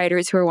two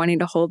writers who are wanting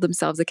to hold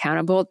themselves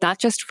accountable, not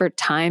just for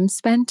time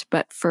spent,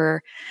 but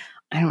for,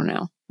 I don't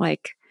know,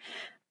 like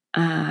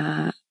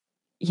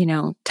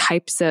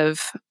types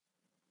of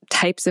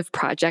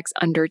projects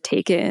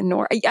undertaken,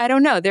 or I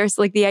don't know. There's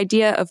like the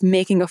idea of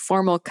making a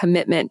formal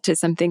commitment to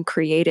something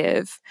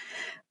creative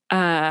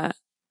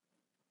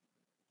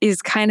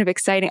is kind of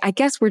exciting. I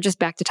guess we're just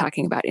back to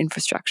talking about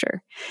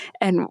infrastructure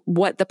and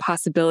what the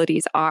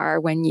possibilities are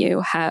when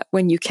you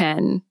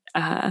can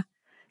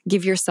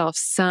give yourself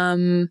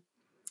some,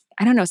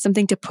 I don't know,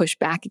 something to push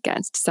back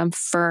against, some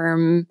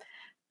firm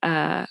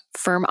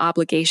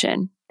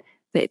obligation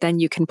that then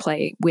you can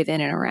play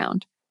within and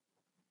around.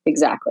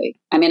 Exactly.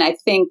 I mean, I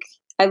think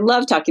I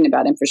love talking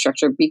about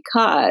infrastructure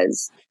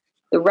because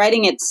the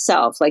writing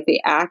itself, like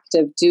the act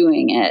of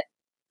doing it,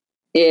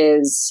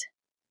 is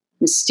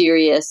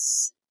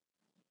mysterious,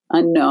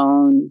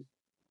 unknown,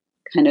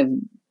 kind of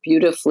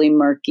beautifully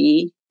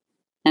murky,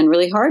 and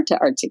really hard to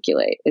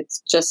articulate.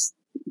 It's just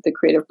the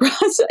creative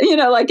process,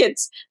 like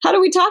it's, how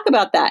do we talk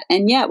about that?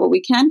 And yet what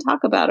we can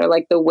talk about are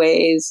like the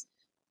ways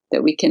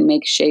that we can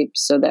make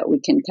shapes so that we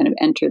can kind of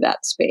enter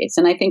that space.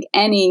 And I think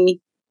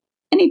any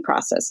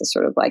process is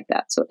sort of like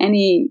that. So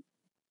any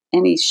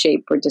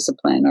shape or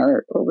discipline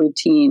or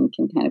routine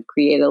can kind of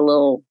create a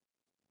little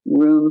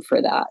room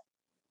for that.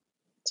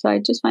 So I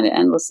just find it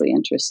endlessly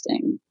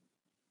interesting.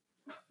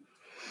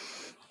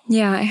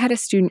 Yeah, I had a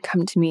student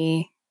come to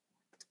me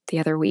the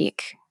other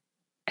week,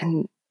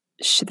 and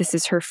this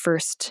is her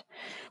first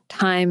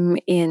time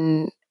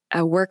in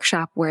a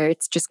workshop where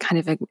it's just kind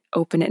of an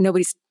open,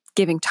 nobody's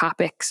giving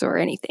topics or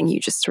anything. You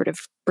just sort of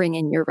bring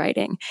in your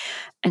writing.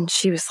 And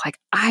she was like,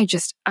 I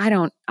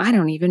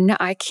don't even know.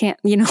 I can't,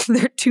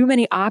 there are too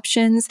many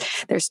options.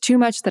 There's too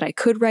much that I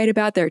could write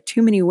about. There are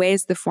too many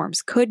ways the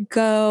forms could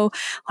go.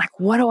 Like,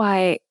 what do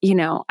I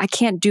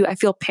can't do, I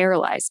feel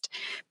paralyzed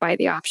by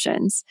the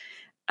options.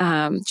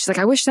 She's like,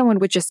 I wish someone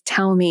would just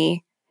tell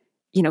me,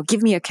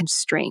 give me a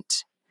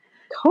constraint.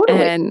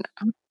 Totally. And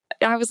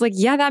I was like,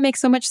 yeah, that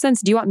makes so much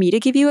sense. Do you want me to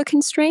give you a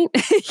constraint?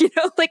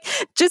 Like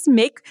just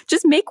make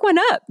one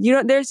up.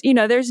 There's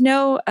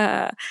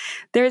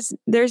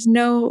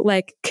no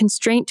like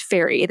constraint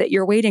fairy that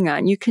you're waiting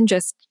on. You can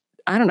just,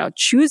 I don't know,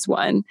 choose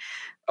one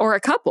or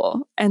a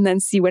couple and then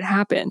see what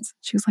happens.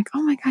 She was like,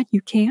 oh my God,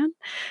 you can.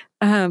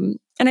 And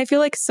I feel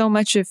like so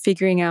much of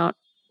figuring out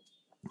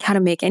how to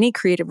make any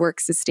creative work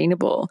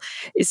sustainable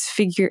is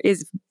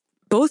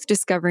both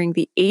discovering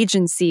the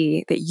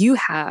agency that you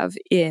have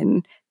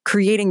in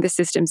creating the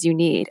systems you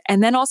need,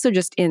 and then also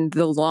just in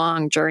the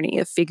long journey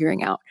of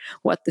figuring out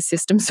what the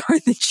systems are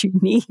that you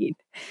need.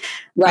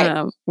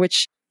 Right.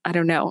 Which I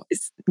don't know,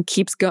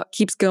 keeps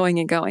going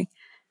and going.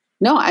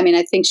 No, I mean,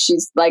 I think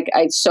she's like,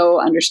 I so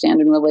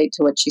understand and relate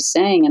to what she's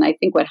saying. And I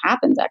think what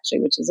happens actually,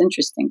 which is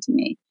interesting to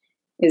me,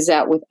 is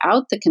that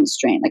without the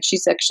constraint, like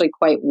she's actually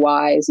quite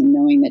wise in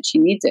knowing that she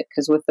needs it.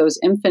 Because with those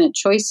infinite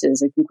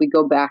choices, I think we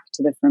go back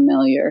to the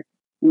familiar.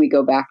 And we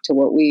go back to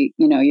what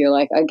you're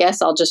like, I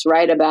guess I'll just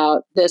write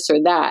about this or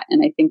that.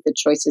 And I think the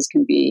choices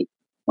can be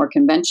more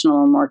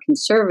conventional and more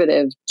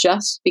conservative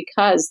just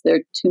because there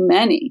are too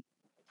many.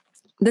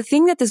 The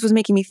thing that this was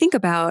making me think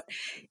about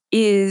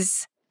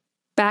is,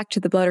 back to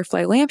the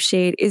butterfly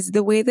lampshade, is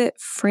the way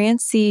that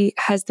Francie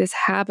has this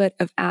habit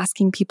of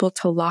asking people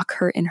to lock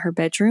her in her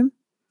bedroom.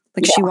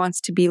 Like she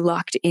wants to be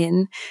locked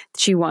in.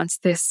 She wants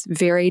this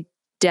very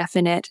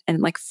definite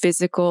and like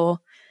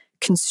physical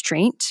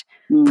constraint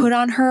put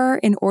on her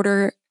in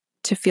order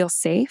to feel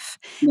safe.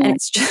 Yeah. And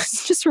it's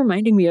just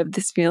reminding me of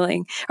this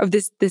feeling of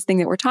this thing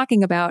that we're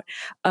talking about,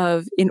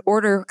 of in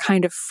order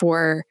kind of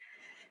for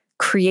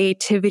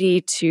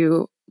creativity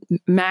to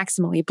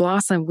maximally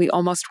blossom, we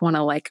almost want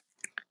to like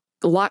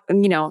lock,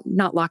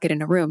 not lock it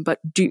in a room, but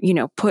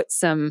put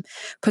some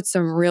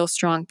real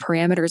strong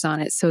parameters on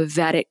it so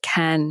that it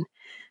can,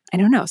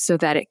 so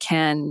that it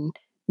can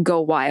go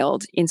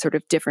wild in sort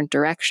of different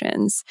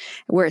directions.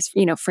 Whereas,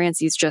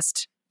 Francie's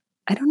just,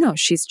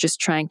 she's just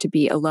trying to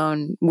be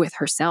alone with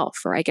herself,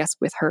 or I guess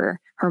with her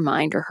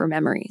mind or her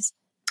memories.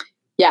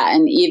 Yeah.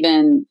 And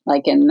even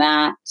like in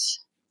that,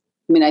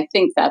 I mean, I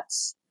think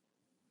that's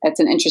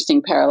an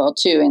interesting parallel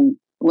too. And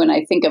when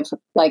I think of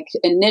like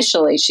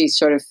initially, she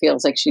sort of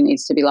feels like she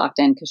needs to be locked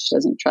in because she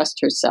doesn't trust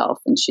herself,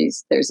 and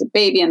there's a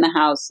baby in the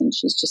house, and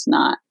she's just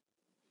not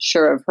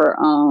sure of her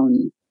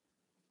own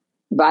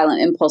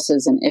violent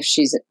impulses and if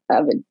she's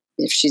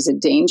a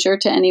danger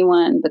to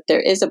anyone. But there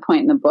is a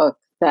point in the book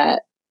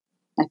that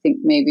I think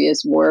maybe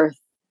is worth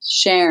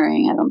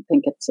sharing. I don't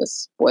think it's a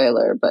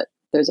spoiler, but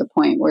there's a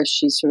point where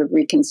she's sort of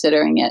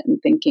reconsidering it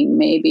and thinking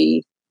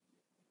maybe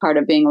part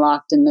of being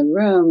locked in the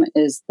room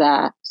is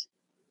that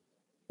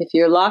if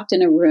you're locked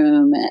in a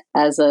room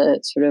as a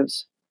sort of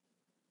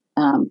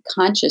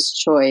conscious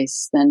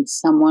choice, then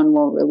someone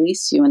will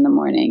release you in the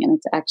morning. And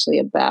it's actually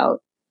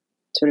about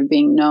sort of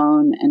being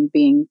known and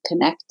being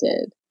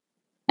connected.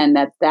 And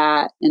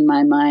that in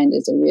my mind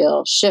is a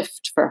real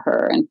shift for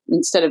her. And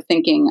instead of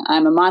thinking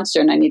I'm a monster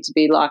and I need to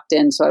be locked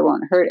in so I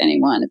won't hurt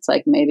anyone, it's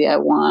like maybe I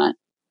want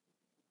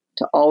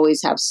to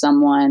always have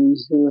someone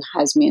who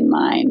has me in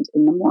mind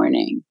in the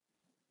morning.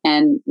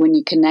 And when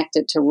you connect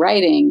it to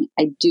writing,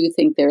 I do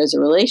think there is a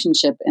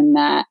relationship in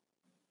that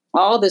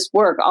all this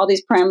work, all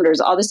these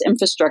parameters, all this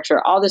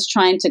infrastructure, all this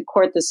trying to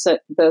court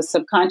the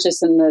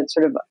subconscious and the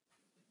sort of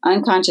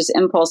unconscious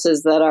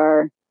impulses that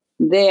are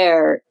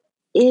there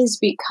is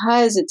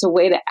because it's a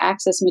way to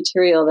access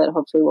material that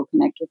hopefully will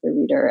connect with the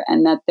reader,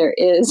 and that there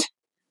is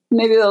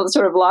maybe the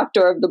sort of locked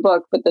door of the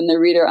book, but then the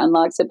reader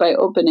unlocks it by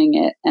opening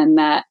it, and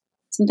that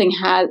something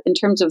has, in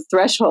terms of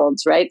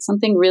thresholds, right?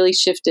 Something really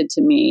shifted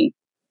to me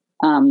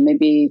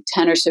maybe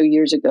 10 or so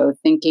years ago,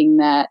 thinking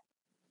that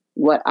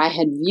what I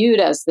had viewed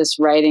as this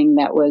writing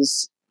that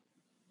was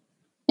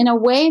in a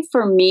way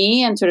for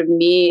me and sort of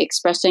me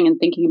expressing and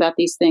thinking about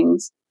these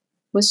things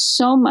was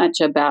so much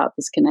about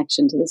this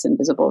connection to this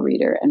invisible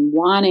reader and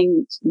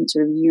wanting and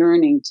sort of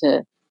yearning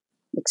to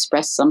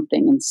express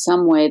something in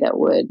some way that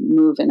would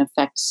move and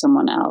affect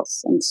someone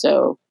else. And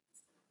so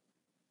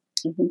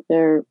I think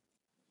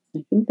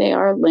they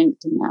are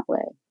linked in that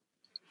way.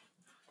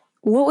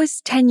 What was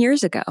 10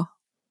 years ago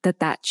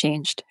that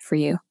changed for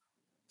you?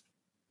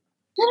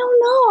 I don't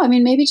know. I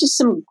mean, maybe just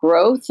some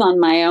growth on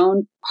my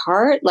own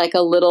part, like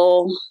a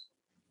little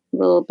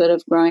bit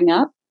of growing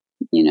up,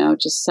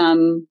 just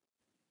some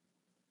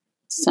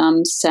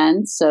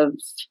sense of,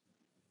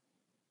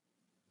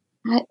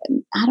 I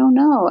don't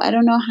know. I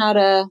don't know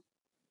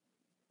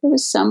there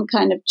was some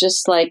kind of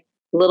just like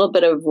a little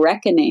bit of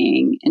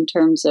reckoning in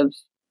terms of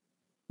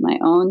my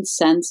own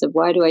sense of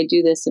why do I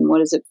do this and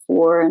what is it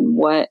for and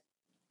what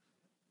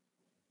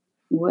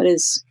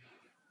is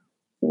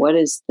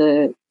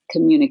the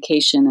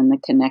communication and the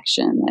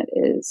connection that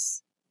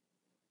is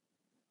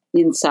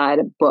inside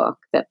a book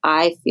that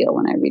I feel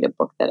when I read a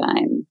book that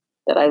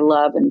I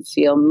love and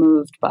feel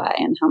moved by,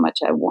 and how much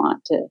I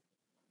want to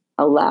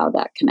allow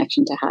that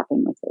connection to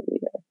happen with the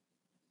reader.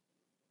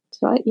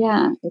 So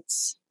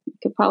you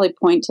could probably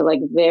point to like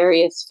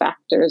various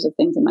factors of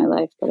things in my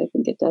life, but I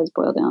think it does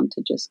boil down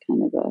to just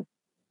kind of a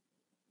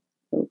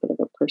little bit of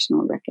a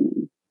personal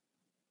reckoning.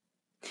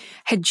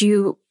 Had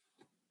you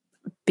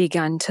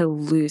begun to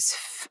lose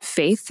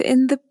faith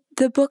in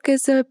the book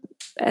as a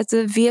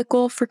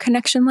vehicle for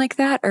connection like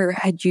that, or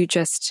had you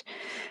just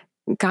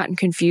gotten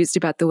confused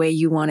about the way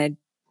you wanted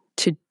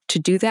to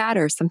do that,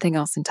 or something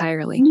else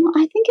entirely?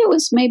 I think it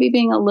was maybe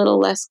being a little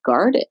less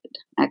guarded,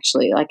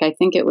 actually. Like, I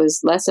think it was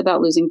less about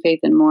losing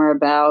faith and more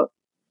about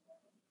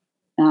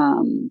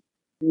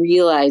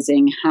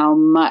realizing how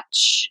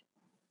much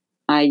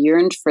I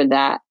yearned for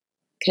that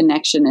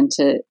connection, and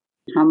to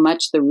how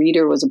much the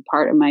reader was a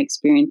part of my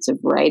experience of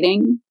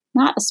writing,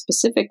 not a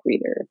specific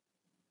reader,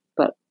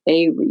 but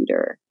a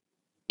reader.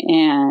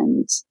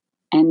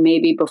 And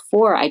maybe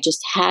before I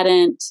just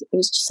hadn't, it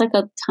was just like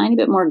a tiny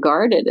bit more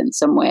guarded in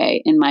some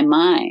way in my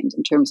mind,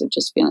 in terms of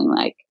just feeling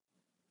like,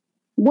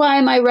 why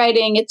am I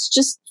writing? It's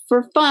just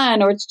for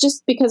fun, or it's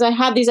just because I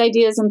have these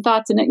ideas and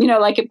thoughts in it,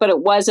 but it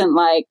wasn't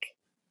like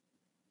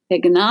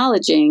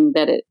acknowledging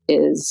that it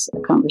is a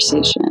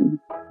conversation.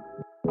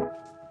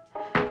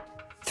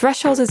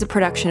 Thresholds is a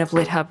production of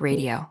LitHub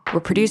Radio.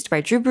 We're produced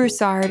by Drew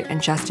Broussard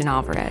and Justin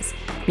Alvarez.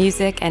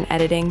 Music and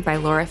editing by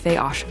Laura Faye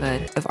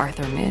Oshwood of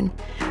Arthur Moon.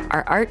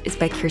 Our art is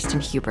by Kirsten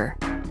Huber.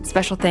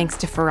 Special thanks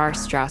to Farrar,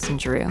 Straus, and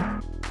Giroux.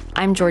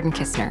 I'm Jordan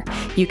Kistner.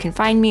 You can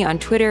find me on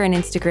Twitter and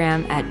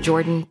Instagram at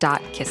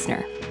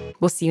jordan.kistner.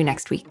 We'll see you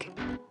next week.